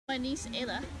My niece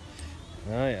Ayla.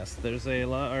 Oh yes, there's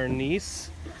Ayla, our niece,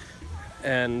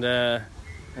 and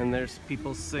there's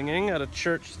people singing at a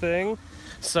church thing.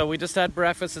 So we just had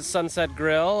breakfast at Sunset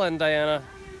Grill, and Diana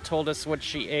told us what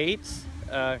she ate.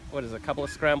 What is it, a couple of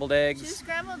scrambled eggs? 2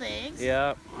 scrambled eggs.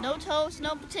 Yeah. No toast,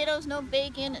 no potatoes, no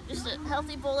bacon, just a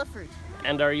healthy bowl of fruit.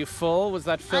 And are you full? Was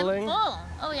that filling? I'm full.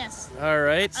 Oh yes. All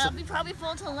right. I'll be probably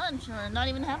full till lunch, or not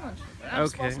even have lunch. I'm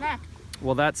just full snack.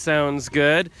 Well, that sounds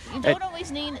good. You don't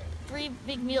always need 3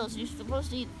 big meals. You're supposed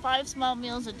to eat 5 small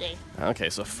meals a day. Okay,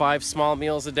 so 5 small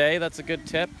meals a day. That's a good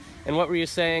tip. And what were you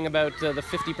saying about the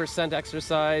 50%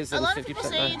 exercise? And a lot 50% of people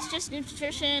say it's just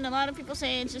nutrition. A lot of people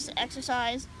say it's just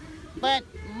exercise. But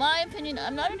my opinion,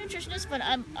 I'm not a nutritionist, but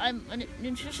I'm a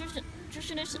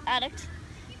nutritionist addict.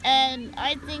 And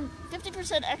I think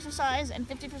 50% exercise and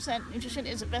 50% nutrition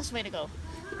is the best way to go.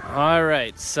 All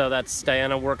right, so that's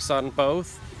Diana works on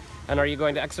both. And are you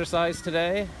going to exercise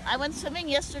today? I went swimming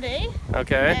yesterday.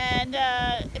 Okay. And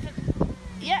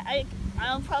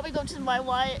I'll probably go to my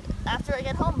Y after I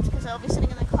get home, because I'll be sitting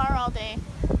in the car all day,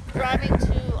 driving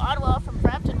to Ottawa from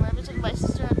Brampton, where I'm visiting my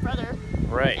sister and brother.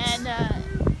 Right. And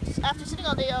after sitting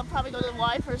all day, I'll probably go to the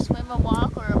Y for a swim, a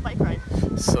walk, or a bike ride.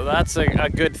 So that's a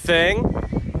good thing.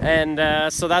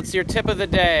 And so that's your tip of the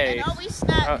day. And always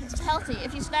snack. It's healthy.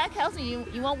 If you snack healthy,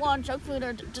 you won't want junk food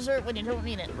or dessert when you don't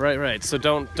need it. Right, right. So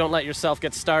don't let yourself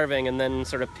get starving and then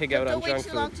sort of pig out on junk food. Don't wait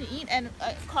too long to eat. And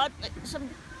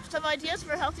some ideas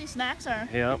for healthy snacks are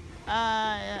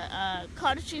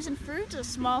cottage cheese and fruit, a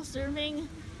small serving.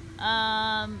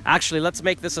 Actually, let's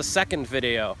make this a second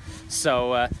video.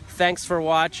 So thanks for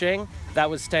watching. That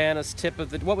was Diana's tip of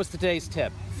the. What was today's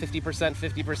tip? 50%,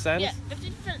 50%? Yeah,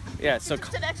 50%. Yeah, so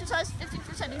 50% exercise,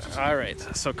 50% nutrition. All right,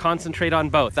 so concentrate on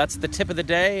both. That's the tip of the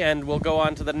day, and we'll go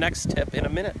on to the next tip in a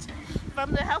minute.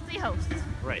 From the healthy hosts.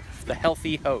 Right, the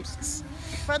healthy hosts.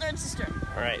 Brother and sister.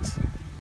 All right.